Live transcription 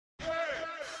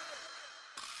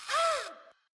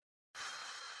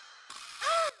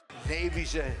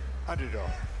Navy's an underdog.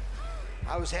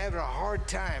 I was having a hard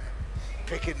time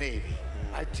picking Navy.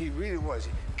 I really was,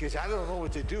 because I don't know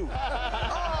what to do. Oh!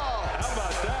 How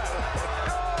about that?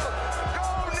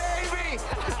 Go Navy!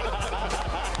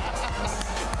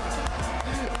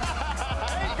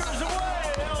 Anchors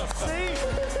away, LC.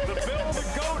 The bill of the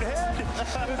goat head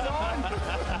is on.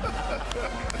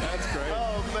 That's great.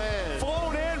 Oh, man.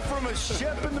 Flown in from a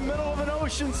ship in the middle of an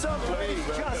ocean someplace,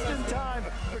 just in time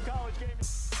for college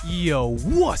games. Yo,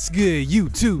 what's good,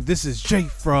 YouTube? This is Jay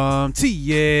from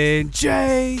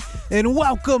TNJ, and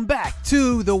welcome back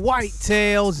to the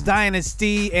Whitetails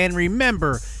Dynasty. And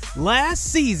remember, last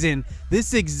season,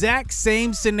 this exact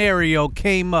same scenario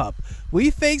came up.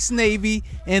 We faced Navy,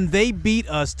 and they beat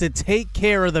us to take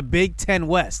care of the Big Ten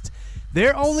West.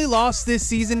 Their only loss this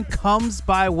season comes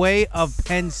by way of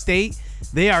Penn State.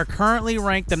 They are currently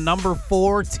ranked the number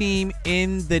 4 team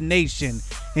in the nation.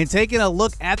 And taking a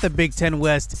look at the Big Ten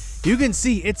West, you can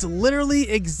see it's literally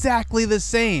exactly the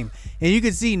same. And you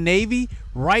can see Navy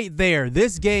right there.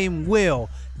 This game will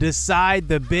decide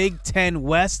the Big Ten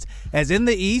West, as in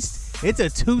the East, it's a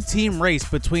 2-team race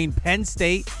between Penn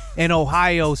State and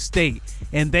Ohio State.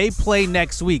 And they play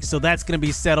next week, so that's going to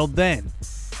be settled then.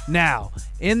 Now,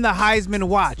 in the Heisman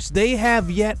watch, they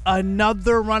have yet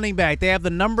another running back. They have the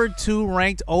number 2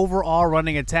 ranked overall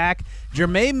running attack.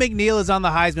 Jermaine McNeil is on the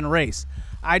Heisman race.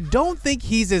 I don't think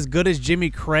he's as good as Jimmy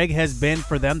Craig has been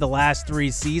for them the last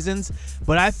 3 seasons,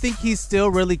 but I think he's still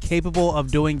really capable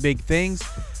of doing big things,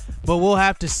 but we'll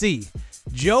have to see.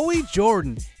 Joey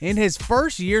Jordan, in his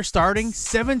first year starting,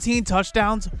 17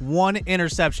 touchdowns, 1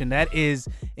 interception. That is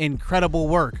incredible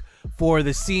work for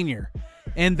the senior.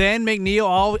 And then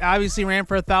McNeil obviously ran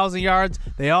for 1,000 yards.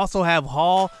 They also have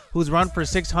Hall, who's run for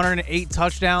 608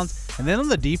 touchdowns. And then on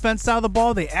the defense side of the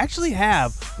ball, they actually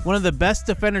have one of the best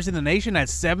defenders in the nation at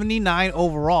 79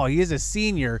 overall. He is a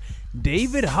senior,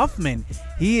 David Huffman.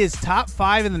 He is top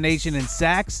 5 in the nation in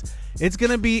sacks. It's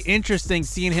going to be interesting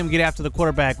seeing him get after the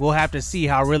quarterback. We'll have to see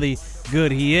how really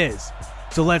good he is.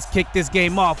 So let's kick this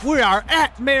game off. We are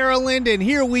at Maryland, and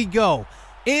here we go.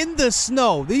 In the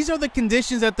snow. These are the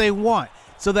conditions that they want,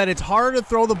 so that it's harder to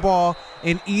throw the ball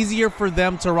and easier for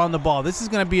them to run the ball. This is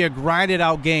going to be a grinded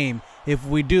out game if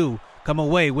we do come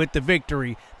away with the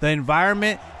victory. The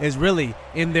environment is really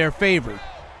in their favor.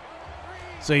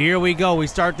 So here we go. We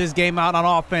start this game out on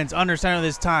offense. Under center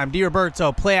this time.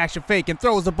 DiRoberto, play action fake, and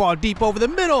throws the ball deep over the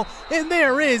middle. And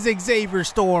there is Xavier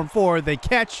Storm for the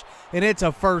catch. And it's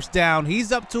a first down.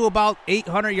 He's up to about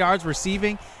 800 yards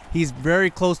receiving. He's very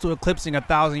close to eclipsing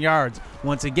 1,000 yards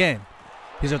once again.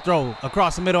 Here's a throw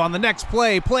across the middle on the next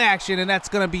play. Play action, and that's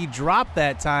going to be dropped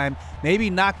that time. Maybe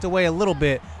knocked away a little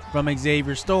bit from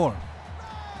Xavier Storm.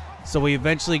 So we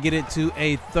eventually get it to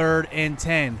a 3rd and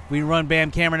 10. We run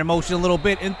Bam Cameron in motion a little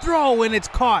bit and throw, and it's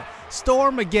caught.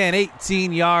 Storm again,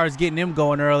 18 yards, getting him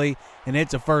going early, and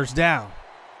it's a first down.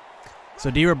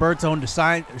 So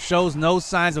DiRoberto shows no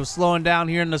signs of slowing down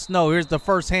here in the snow. Here's the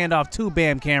first handoff to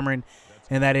Bam Cameron,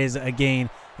 and that is a gain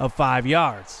of 5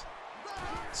 yards.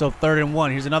 So 3rd and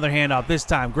 1. Here's another handoff this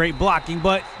time. Great blocking,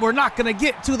 but we're not going to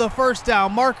get to the first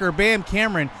down marker. Bam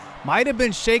Cameron might have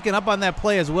been shaken up on that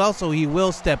play as well, so he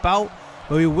will step out.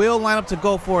 But we will line up to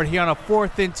go for it here on a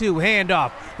 4th and 2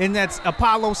 handoff. And that's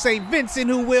Apollo St. Vincent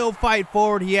who will fight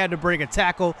forward. He had to break a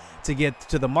tackle to get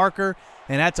to the marker,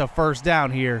 and that's a first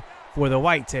down here for the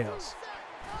Whitetails.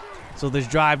 So this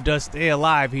drive does stay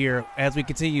alive here as we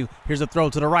continue. Here's a throw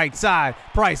to the right side.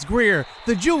 Bryce Greer,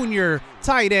 the junior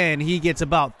tight end. He gets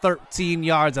about 13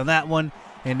 yards on that one.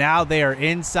 And now they are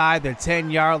inside the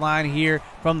 10-yard line here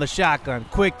from the shotgun.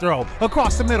 Quick throw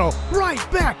across the middle, right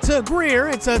back to Greer.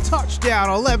 It's a touchdown,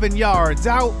 11 yards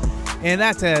out. And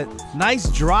that's a nice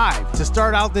drive to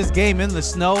start out this game in the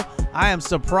snow. I am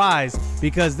surprised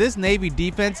because this Navy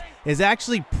defense is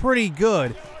actually pretty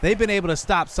good. They've been able to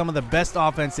stop some of the best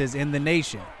offenses in the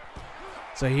nation.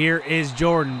 So here is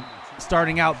Jordan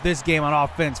starting out this game on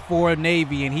offense for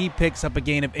Navy, and he picks up a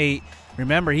gain of 8.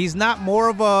 Remember, he's not more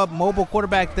of a mobile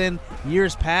quarterback than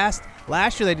years past.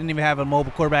 Last year, they didn't even have a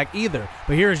mobile quarterback either.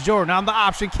 But here's Jordan on the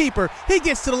option keeper. He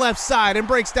gets to the left side and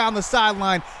breaks down the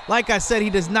sideline. Like I said, he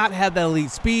does not have that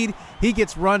elite speed. He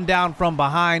gets run down from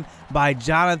behind by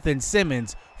Jonathan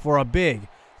Simmons for a big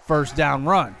first down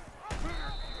run.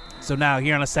 So now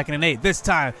here on a 2nd and 8. This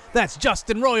time, that's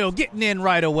Justin Royal getting in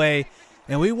right away.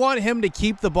 And we want him to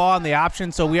keep the ball on the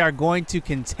option, so we are going to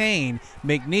contain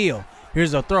McNeil.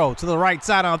 Here's a throw to the right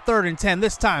side on 3rd and 10.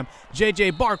 This time,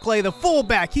 J.J. Barclay, the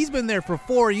fullback. He's been there for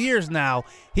 4 years now.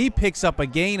 He picks up a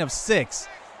gain of 6,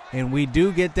 and we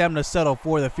do get them to settle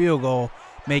for the field goal,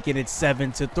 making it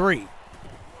 7-3.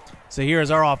 So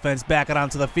here's our offense backing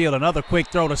onto the field. Another quick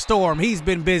throw to Storm. He's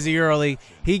been busy early.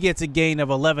 He gets a gain of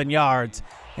 11 yards,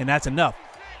 and that's enough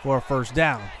for a first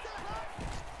down.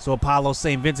 So Apollo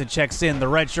St. Vincent checks in. The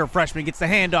redshirt freshman gets the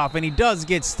handoff, and he does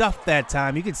get stuffed that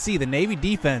time. You can see the Navy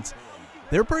defense,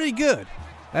 they're pretty good.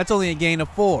 That's only a gain of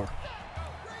 4.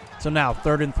 So now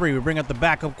 3rd and 3. We bring up the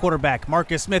backup quarterback,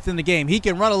 Marcus Smith, in the game. He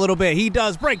can run a little bit. He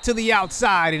does break to the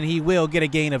outside, and he will get a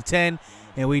gain of 10.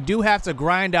 And we do have to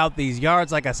grind out these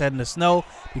yards, like I said, in the snow,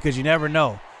 because you never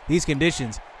know. These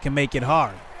conditions can make it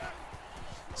hard.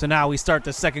 So now we start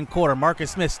the second quarter.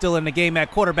 Marcus Smith still in the game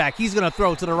at quarterback. He's going to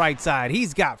throw to the right side.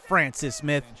 He's got Francis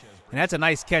Smith, and that's a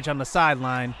nice catch on the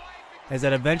sideline, as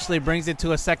that eventually brings it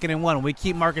to a 2nd and 1. We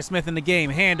keep Marcus Smith in the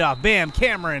game. Handoff, bam,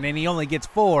 Cameron, and he only gets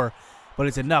 4, but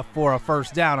it's enough for a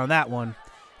first down on that one,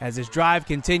 as this drive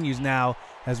continues now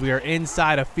as we are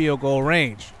inside of field goal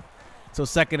range. So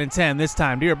 2nd and 10 this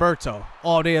time. Diroberto,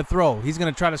 all day a throw. He's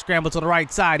going to try to scramble to the right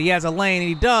side. He has a lane, and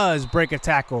he does break a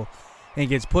tackle and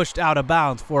gets pushed out of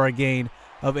bounds for a gain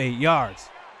of 8 yards.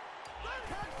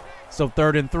 So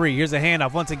 3rd and 3. Here's a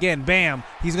handoff. Once again, bam.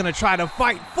 He's going to try to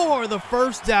fight for the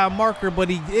first down marker, but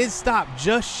he is stopped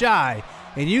just shy.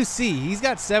 And you see, he's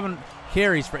got 7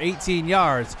 carries for 18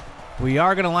 yards. We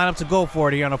are going to line up to go for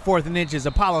it here on a 4th and inches.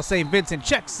 Apollo St. Vincent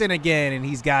checks in again, and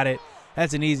he's got it.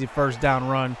 That's an easy first down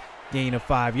run. Gain of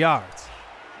 5 yards.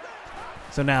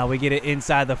 So now we get it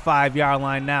inside the 5-yard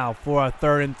line now for a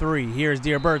 3rd and 3. Here's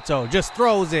Diroberto, just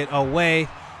throws it away,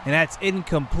 and that's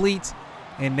incomplete.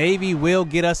 And Navy will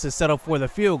get us to settle for the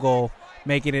field goal,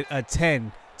 making it a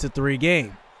 10-3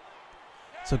 game.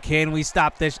 So can we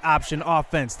stop this option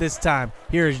offense this time?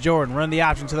 Here's Jordan, run the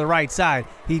option to the right side.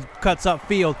 He cuts up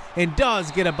field and does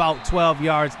get about 12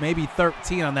 yards, maybe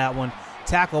 13 on that one.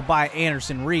 Tackled by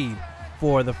Anderson Reed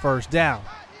for the first down.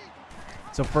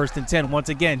 So 1st and 10, once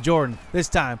again, Jordan. This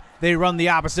time, they run the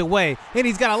opposite way, and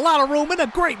he's got a lot of room and a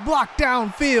great block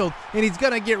downfield, and he's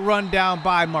going to get run down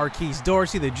by Marquise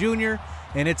Dorsey, the junior,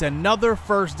 and it's another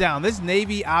first down. This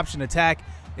Navy option attack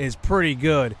is pretty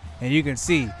good, and you can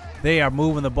see they are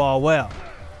moving the ball well.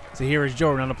 So here is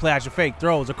Jordan on the play action fake,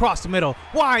 throws across the middle,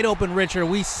 wide open Richard.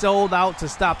 We sold out to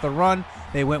stop the run.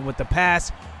 They went with the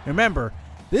pass. Remember,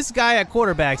 this guy at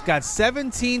quarterback's got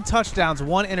 17 touchdowns,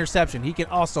 1 interception. He can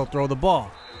also throw the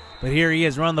ball. But here he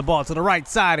is running the ball to the right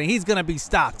side, and he's going to be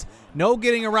stopped. No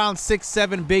getting around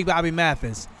 6'7" Big Bobby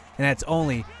Mathis, and that's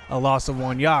only a loss of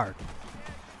 1 yard.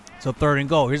 So 3rd and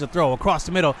goal. Here's a throw across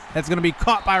the middle. That's going to be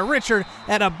caught by Richard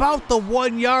at about the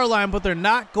 1-yard line, but they're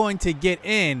not going to get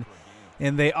in.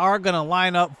 And they are going to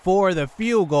line up for the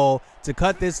field goal to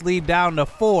cut this lead down to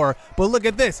 4. But look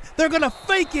at this. They're going to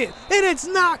fake it, and it's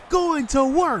not going to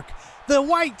work. The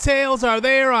Whitetails are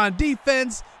there on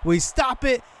defense. We stop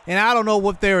it, and I don't know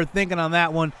what they were thinking on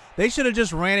that one. They should have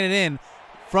just ran it in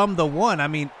from the 1. I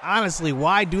mean, honestly,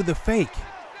 why do the fake?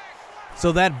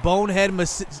 So that bonehead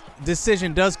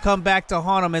decision does come back to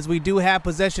haunt them, as we do have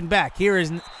possession back. Here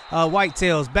is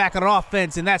Whitetails back on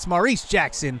offense, and that's Maurice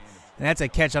Jackson. And that's a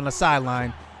catch on the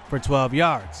sideline for 12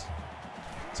 yards.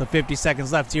 So 50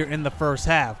 seconds left here in the first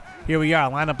half. Here we are,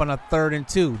 line up on a 3rd and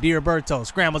 2. Diroberto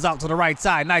scrambles out to the right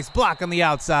side. Nice block on the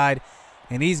outside.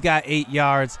 And he's got 8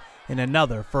 yards and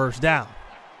another first down.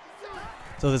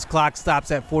 So this clock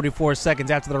stops at 44 seconds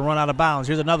after the run out of bounds.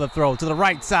 Here's another throw to the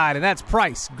right side, and that's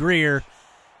Price Greer.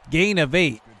 Gain of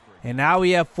 8. And now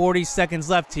we have 40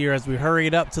 seconds left here as we hurry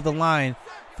it up to the line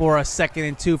for a 2nd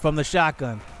and 2 from the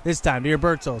shotgun. This time,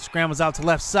 Diroberto scrambles out to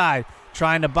left side,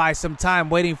 trying to buy some time,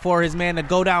 waiting for his man to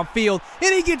go downfield,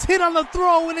 and he gets hit on the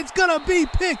throw, and it's going to be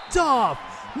picked off.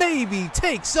 Navy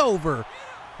takes over.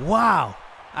 Wow.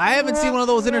 I haven't seen one of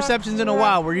those interceptions in a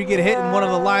while where you get hit and one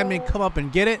of the linemen come up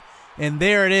and get it, and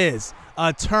there it is,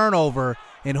 a turnover,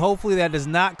 and hopefully that does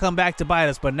not come back to bite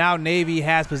us, but now Navy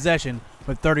has possession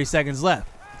with 30 seconds left.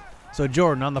 So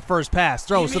Jordan on the first pass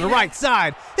throws to the right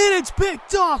side, and it's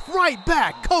picked off right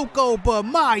back. Coco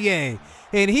Bamaye.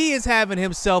 And he is having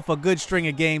himself a good string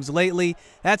of games lately.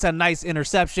 That's a nice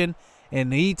interception,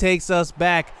 and he takes us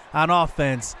back on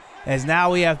offense, as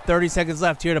now we have 30 seconds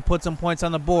left here to put some points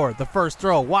on the board. The first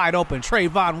throw wide open,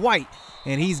 Trayvon White,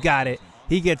 and he's got it.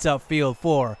 He gets upfield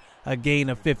for a gain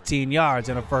of 15 yards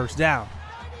and a first down.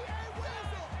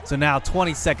 So now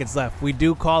 20 seconds left. We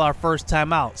do call our first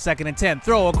timeout. 2nd and 10.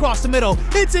 Throw across the middle.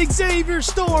 It's Xavier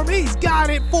Storm. He's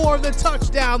got it for the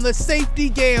touchdown. The safety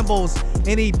gambles,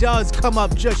 and he does come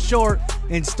up just short,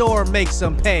 and Storm makes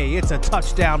some pay. It's a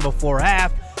touchdown before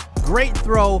half. Great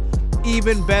throw.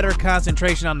 Even better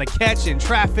concentration on the catch in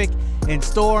traffic, and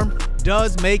Storm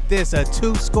does make this a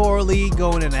 2-score lead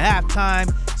going into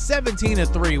halftime.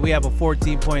 17-3. We have a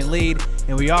 14-point lead,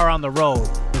 and we are on the road.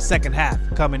 The second half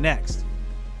coming next.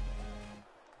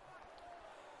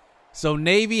 So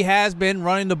Navy has been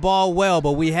running the ball well,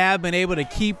 but we have been able to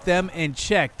keep them in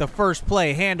check. The first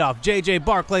play, handoff, J.J.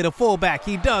 Barclay, the fullback.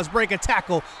 He does break a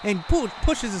tackle and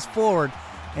pushes us forward,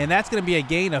 and that's going to be a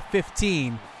gain of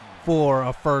 15 for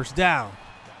a first down.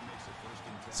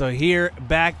 So here,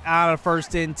 back out of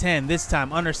 1st and 10. This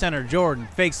time, under center, Jordan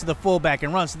fakes to the fullback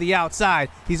and runs to the outside.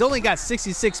 He's only got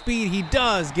 66 speed. He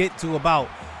does get to about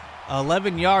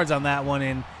 11 yards on that one,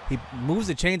 and he moves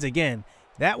the chains again.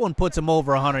 That one puts him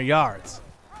over 100 yards.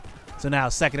 So now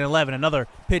 2nd and 11, another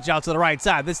pitch out to the right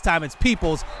side. This time it's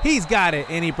Peoples. He's got it,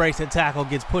 and he breaks the tackle,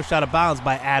 gets pushed out of bounds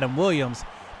by Adam Williams,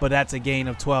 but that's a gain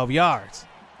of 12 yards.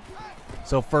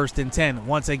 So 1st and 10,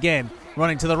 once again,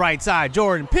 running to the right side.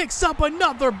 Jordan picks up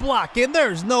another block, and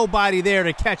there's nobody there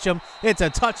to catch him. It's a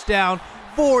touchdown,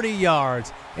 40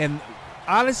 yards. And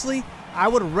honestly, I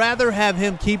would rather have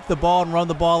him keep the ball and run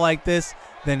the ball like this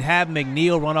than have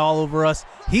McNeil run all over us.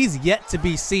 He's yet to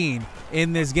be seen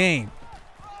in this game.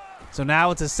 So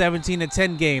now it's a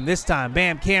 17-10 game. This time,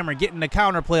 Bam Cameron getting the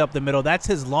counter play up the middle. That's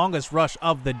his longest rush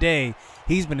of the day.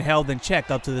 He's been held in check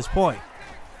up to this point.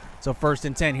 So 1st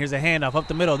and 10, here's a handoff up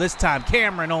the middle. This time,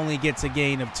 Cameron only gets a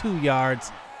gain of 2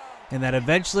 yards, and that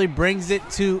eventually brings it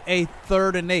to a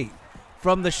 3rd and 8.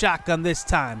 From the shotgun this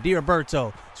time,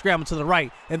 D'Roberto scrambles to the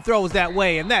right and throws that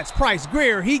way, and that's Price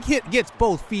Greer. He gets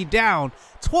both feet down,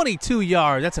 22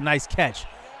 yards. That's a nice catch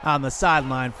on the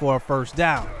sideline for a first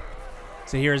down.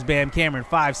 So here's Bam Cameron,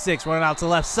 5'6", running out to the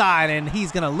left side, and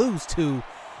he's going to lose 2.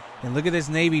 And look at this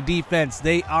Navy defense.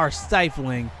 They are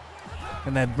stifling.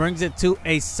 And that brings it to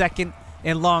a 2nd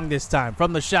and long this time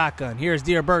from the shotgun. Here's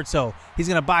D'Roberto. He's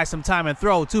going to buy some time and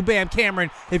throw to Bam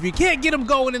Cameron. If you can't get him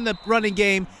going in the running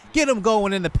game, get him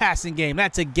going in the passing game.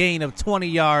 That's a gain of 20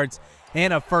 yards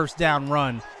and a first down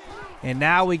run. And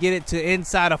now we get it to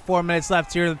inside of 4 minutes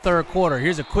left here in the 3rd quarter.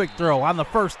 Here's a quick throw on the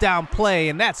first down play,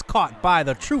 and that's caught by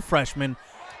the true freshman,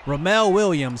 Ramel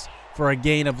Williams, for a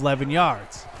gain of 11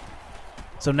 yards.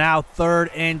 So now 3rd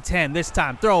and 10. This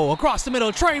time, throw across the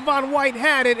middle. Trayvon White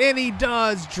had it, and he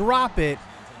does drop it.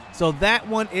 So that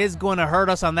one is going to hurt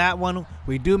us on that one.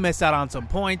 We do miss out on some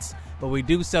points, but we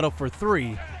do settle for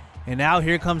 3. And now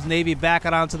here comes Navy back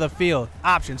out onto the field.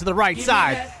 Option to the right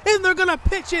side. And they're going to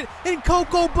pitch it, and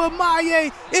Coco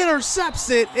Bamaye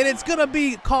intercepts it, and it's going to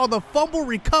be called a fumble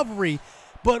recovery.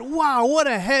 But wow, what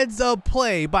a heads-up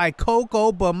play by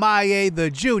Coco Bamaye, the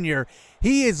junior.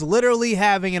 He is literally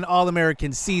having an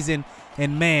All-American season,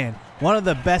 and man, one of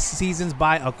the best seasons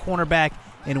by a cornerback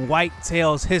in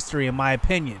Whitetails history, in my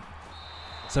opinion.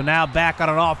 So now back on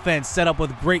an offense, set up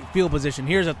with great field position.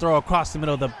 Here's a throw across the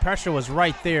middle. The pressure was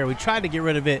right there. We tried to get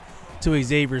rid of it to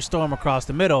Xavier Storm across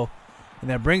the middle, and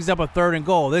that brings up a 3rd and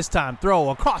goal. This time, throw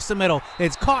across the middle.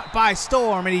 It's caught by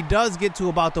Storm, and he does get to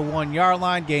about the 1-yard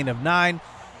line, gain of 9.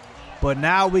 But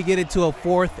now we get it to a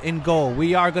 4th and goal.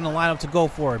 We are going to line up to go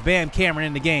for it. Bam Cameron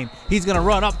in the game. He's going to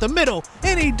run up the middle,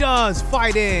 and he does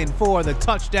fight in for the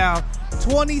touchdown.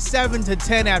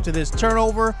 27-10 after this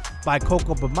turnover by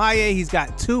Coco Bamaye. He's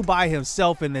got 2 by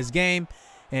himself in this game.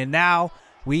 And now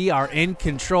we are in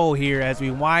control here as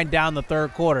we wind down the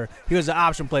 3rd quarter. Here's an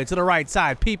option play to the right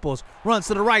side. Peoples runs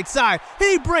to the right side.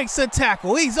 He breaks a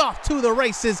tackle. He's off to the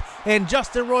races, and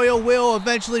Justin Royal will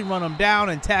eventually run him down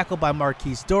and tackled by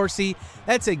Marquise Dorsey.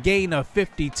 That's a gain of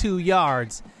 52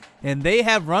 yards. And they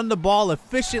have run the ball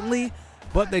efficiently,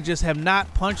 but they just have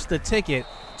not punched the ticket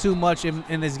too much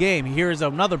in this game. Here's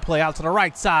another play out to the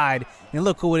right side, and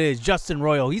look who it is, Justin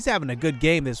Royal. He's having a good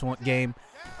game this one game.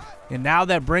 And now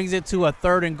that brings it to a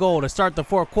 3rd and goal to start the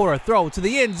 4th quarter. Throw to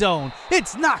the end zone.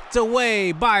 It's knocked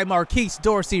away by Marquise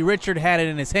Dorsey. Richard had it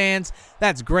in his hands.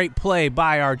 That's great play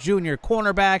by our junior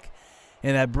cornerback.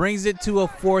 And that brings it to a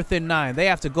 4th and 9. They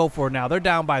have to go for it now. They're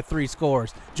down by 3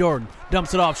 scores. Jordan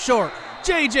dumps it off short.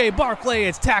 J.J. Barclay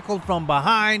is tackled from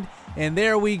behind. And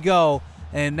there we go.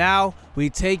 And now we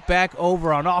take back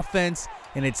over on offense.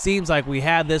 And it seems like we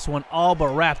had this one all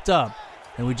but wrapped up.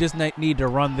 And we just need to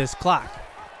run this clock.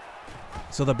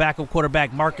 So the backup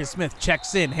quarterback, Marcus Smith,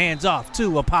 checks in, hands off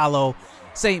to Apollo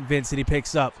St. Vincent. He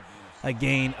picks up a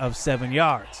gain of 7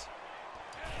 yards.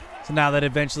 So now that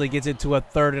eventually gets it to a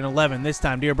 3rd and 11. This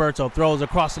time, D'Roberto throws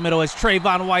across the middle. It's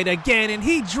Trayvon White again, and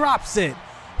he drops it.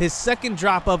 His 2nd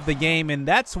drop of the game, and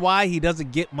that's why he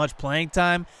doesn't get much playing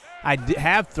time. I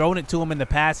have thrown it to him in the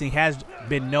past. He has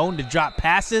been known to drop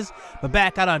passes, but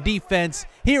back out on defense,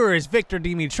 here is Victor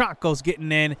Dimitrankos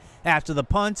getting in after the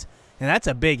punt. And that's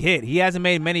a big hit. He hasn't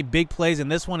made many big plays in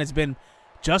this one. It's been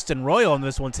Justin Royal in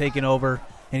this one taking over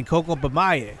and Coco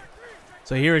Bamaye.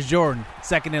 So here is Jordan,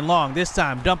 2nd and long. This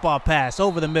time, dump off pass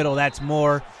over the middle. That's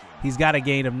Moore. He's got a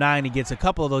gain of 9. He gets a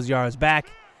couple of those yards back.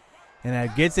 And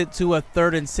that gets it to a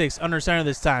 3rd and 6. Under center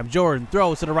this time. Jordan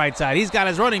throws to the right side. He's got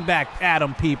his running back,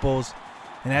 Adam Peoples.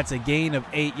 And that's a gain of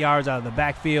 8 yards out of the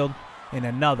backfield and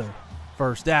another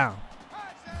 1st down.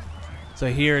 So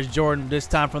here is Jordan, this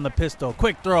time from the pistol.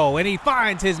 Quick throw, and he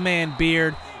finds his man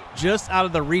Beard just out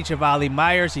of the reach of Ali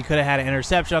Myers. He could have had an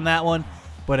interception on that one,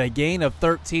 but a gain of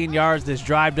 13 yards. This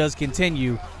drive does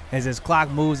continue as his clock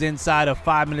moves inside of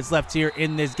 5 minutes left here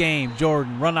in this game.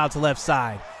 Jordan run out to left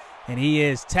side, and he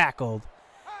is tackled.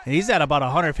 And he's at about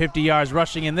 150 yards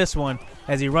rushing in this one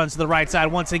as he runs to the right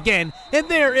side once again. And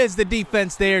there is the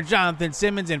defense there. Jonathan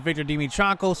Simmons and Victor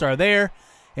Dimitrankos are there.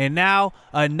 And now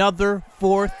another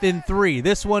 4th and 3.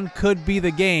 This one could be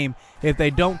the game if they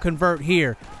don't convert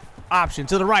here. Option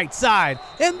to the right side.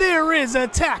 And there is a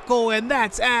tackle, and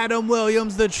that's Adam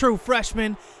Williams, the true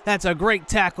freshman. That's a great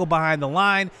tackle behind the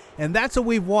line, and that's what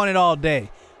we've wanted all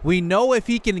day. We know if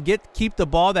he can keep the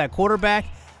ball, that quarterback,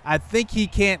 I think he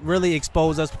can't really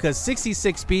expose us because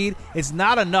 66 speed is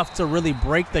not enough to really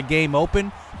break the game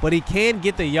open, but he can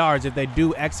get the yards if they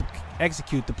do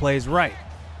execute the plays right.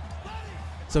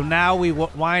 So now we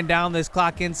wind down this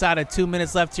clock inside of 2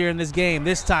 minutes left here in this game.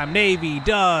 This time Navy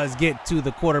does get to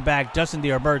the quarterback. Justin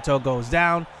DiRoberto goes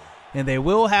down, and they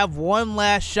will have one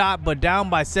last shot, but down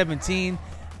by 17.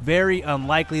 Very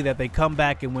unlikely that they come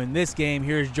back and win this game.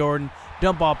 Here's Jordan.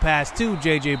 Dump ball pass to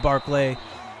J.J. Barclay.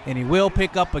 And he will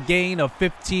pick up a gain of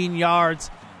 15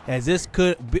 yards, as this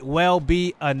could well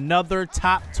be another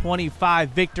top 25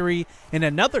 victory and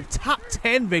another top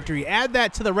 10 victory. Add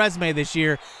that to the resume this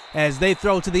year as they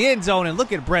throw to the end zone. And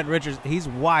look at Brent Richards. He's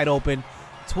wide open.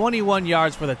 21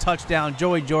 yards for the touchdown.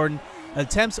 Joey Jordan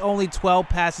attempts only 12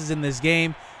 passes in this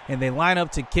game, and they line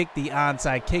up to kick the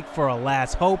onside kick for a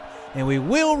last hope. And we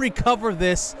will recover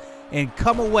this and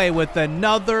come away with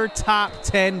another top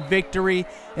 10 victory.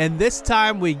 And this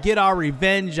time we get our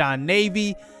revenge on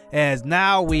Navy, as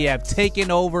now we have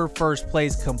taken over first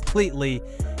place completely.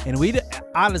 And we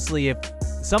honestly,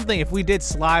 if we did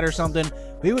slide or something,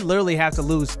 we would literally have to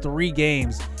lose 3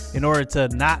 games in order to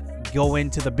not go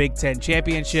into the Big Ten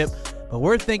championship. But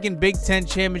we're thinking Big Ten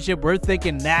championship. We're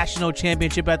thinking national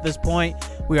championship at this point.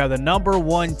 We are the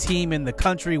 #1 team in the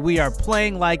country. We are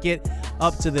playing like it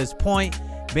up to this point.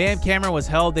 Bam Cameron was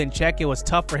held in check. It was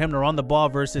tough for him to run the ball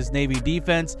versus Navy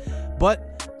defense,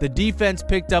 but the defense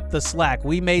picked up the slack.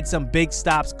 We made some big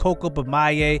stops. Coco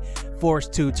Bamaye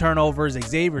forced 2 turnovers.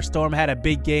 Xavier Storm had a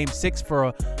big game, 6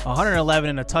 for 111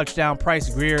 and a touchdown. Price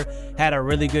Greer had a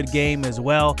really good game as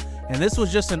well. And this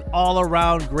was just an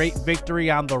all-around great victory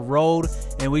on the road.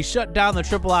 And we shut down the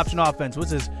triple option offense,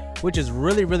 which is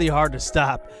really, really hard to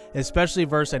stop, especially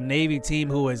versus a Navy team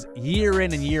who is year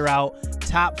in and year out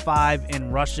top 5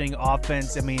 in rushing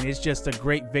offense. I mean, it's just a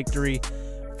great victory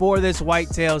for this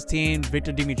Whitetails team.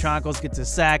 Victor Dimitrankos gets a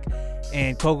sack,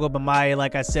 and Coco Bamaye,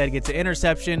 like I said, gets an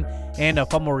interception and a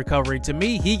fumble recovery. To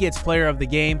me, he gets player of the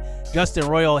game. Justin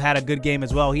Royal had a good game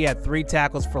as well. He had 3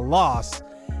 tackles for loss.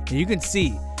 And you can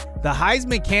see the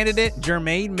Heisman candidate,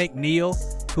 Jermaine McNeil,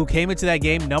 who came into that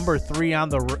game number 3 on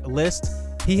the list,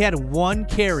 he had 1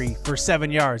 carry for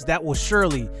 7 yards. That will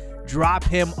surely drop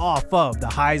him off of the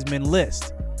Heisman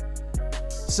list.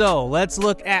 So let's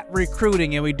look at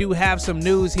recruiting, and we do have some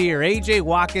news here. A.J.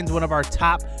 Watkins, one of our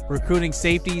top recruiting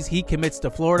safeties, he commits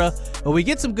to Florida. But we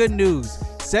get some good news.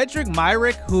 Cedric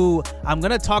Myrick, who I'm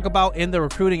going to talk about in the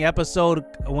recruiting episode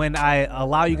when I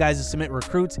allow you guys to submit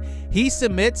recruits, he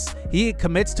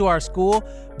commits to our school,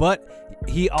 but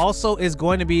he also is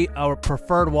going to be a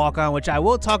preferred walk-on, which I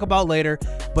will talk about later.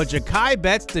 But Ja'Kai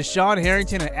Betts, Deshaun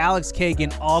Harrington, and Alex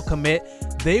Kagan all commit.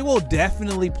 They will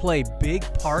definitely play big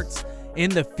parts in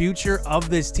the future of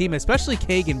this team, especially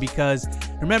Kagan, because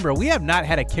remember, we have not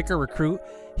had a kicker recruit.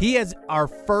 He is our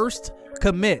first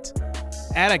commit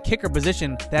at a kicker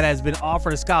position that has been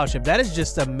offered a scholarship. That is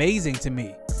just amazing to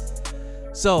me.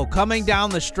 So coming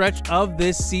down the stretch of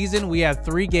this season, we have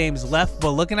 3 games left, but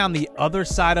looking on the other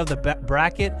side of the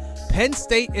bracket, Penn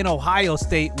State and Ohio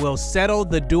State will settle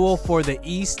the duel for the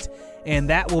East, and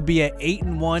that will be an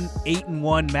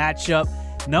 8-1 matchup.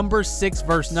 Number 6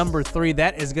 versus number 3.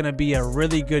 That is going to be a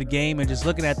really good game. And just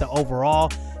looking at the overall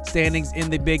standings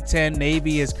in the Big Ten,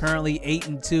 Navy is currently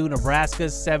 8-2, Nebraska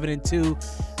 7-2.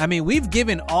 I mean, we've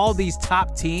given all these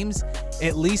top teams,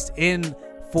 at least in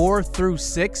 4 through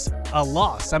 6, a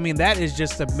loss. I mean, that is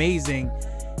just amazing.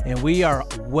 And we are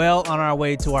well on our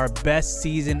way to our best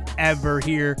season ever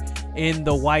here in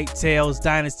the Whitetails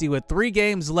Dynasty. With 3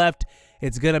 games left,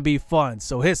 it's going to be fun.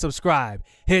 So hit subscribe,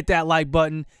 hit that like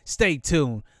button, stay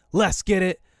tuned. Let's get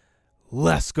it.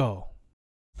 Let's go.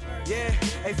 Yeah,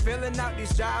 they filling out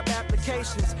these job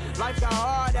applications. Life got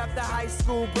hard after high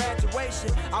school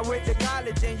graduation. I went to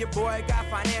college and your boy got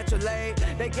financial aid.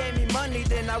 They gave me money,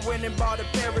 then I went and bought a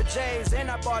pair of J's. And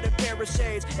I bought a pair of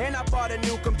shades. And I bought a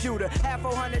new computer. Had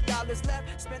 $400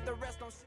 left, spent the rest on...